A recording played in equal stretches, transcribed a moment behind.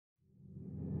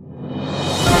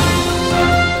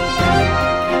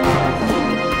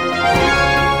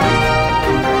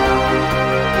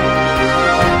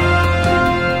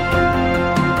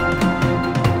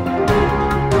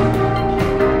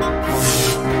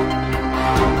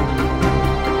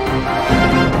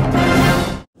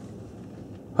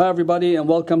Hi everybody and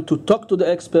welcome to Talk to the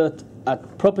Expert at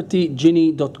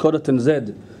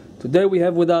propertygenie.co.nz. Today we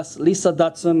have with us Lisa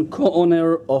Dodson,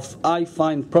 co-owner of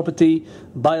iFind Property,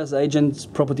 buyers agents,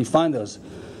 property finders.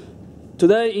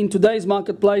 Today, in today's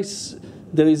marketplace,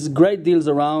 there is great deals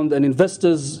around and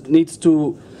investors need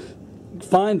to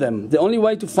find them. The only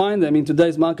way to find them in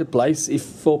today's marketplace, if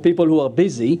for people who are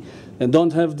busy and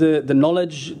don't have the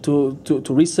knowledge to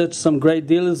research some great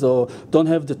deals or don't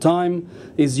have the time,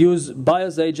 is use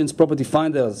buyers agents, property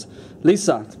finders.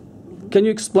 Lisa, can you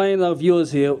explain our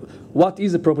viewers here what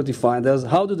is a property finders,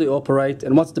 how do they operate,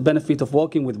 and what's the benefit of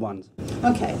working with one?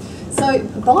 Okay, so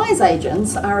buyers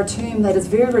agents are a term that is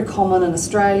very, very common in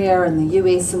Australia and the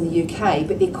US and the UK,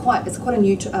 but it's quite a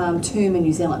new term in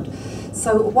New Zealand.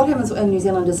 So what happens in New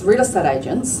Zealand is real estate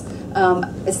agents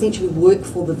essentially work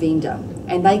for the vendor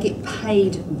and they get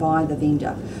paid by the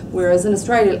vendor. Whereas in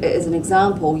Australia, as an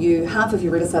example, half of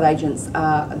your real estate agents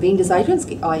are vendors agents,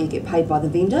 i.e. get paid by the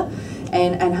vendor,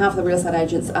 and half of the real estate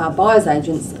agents are buyers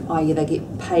agents, i.e. they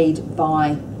get paid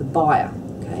by the buyer.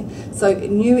 Okay, so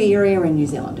new area in New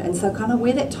Zealand, and so kind of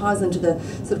where that ties into the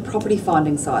sort of property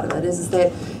finding side of it is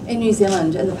that in New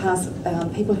Zealand in the past,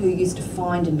 people who used to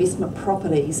find investment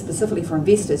properties specifically for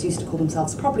investors used to call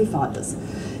themselves property finders.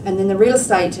 And then the Real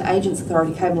Estate Agents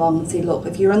Authority came along and said, look,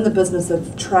 if you're in the business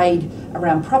of trade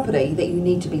around property, that you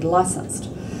need to be licensed.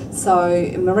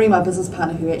 So Marie, my business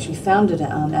partner, who actually founded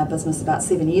our business about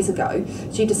 7 years ago,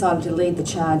 she decided to lead the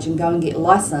charge and go and get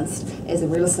licensed as a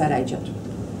real estate agent.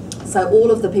 So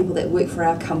all of the people that work for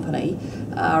our company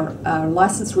are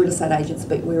licensed real estate agents,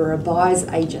 but we're a buyer's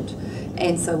agent.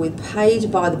 And so we're paid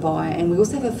by the buyer, and we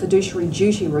also have a fiduciary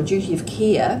duty or a duty of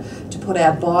care to put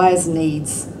our buyer's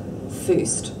needs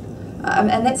first.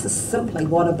 And that's simply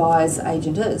what a buyer's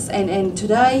agent is. And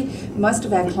today, most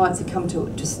of our clients who come to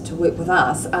work with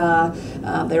us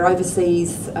they're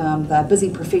overseas, they're busy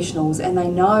professionals, and they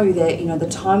know that the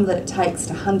time that it takes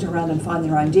to hunt around and find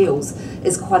their own deals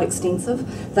is quite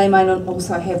extensive. They may not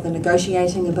also have the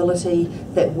negotiating ability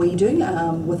that we do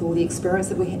with all the experience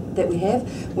that we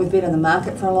have. We've been in the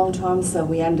market for a long time, so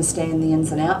we understand the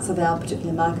ins and outs of our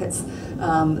particular markets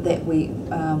that we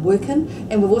work in,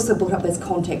 and we've also built up those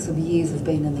contacts with years of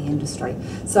being in the industry.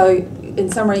 So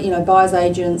in summary, buyers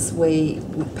agents, we're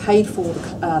paid for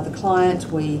the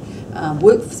client, we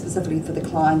work specifically for the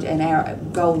client, and our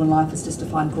goal in life is just to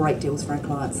find great deals for our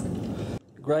clients.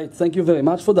 Great, thank you very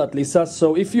much for that, Lisa.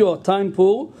 So if you are time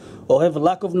poor or have a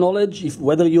lack of knowledge,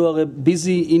 whether you are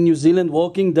busy in New Zealand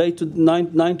working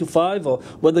 9 to 5, or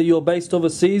whether you are based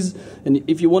overseas, and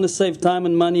if you want to save time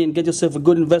and money and get yourself a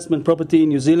good investment property in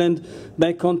New Zealand,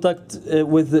 make contact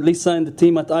with Lisa and the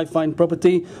team at iFind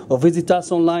Property, or visit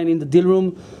us online in the deal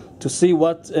room to see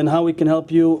what and how we can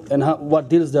help you and what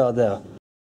deals there are there.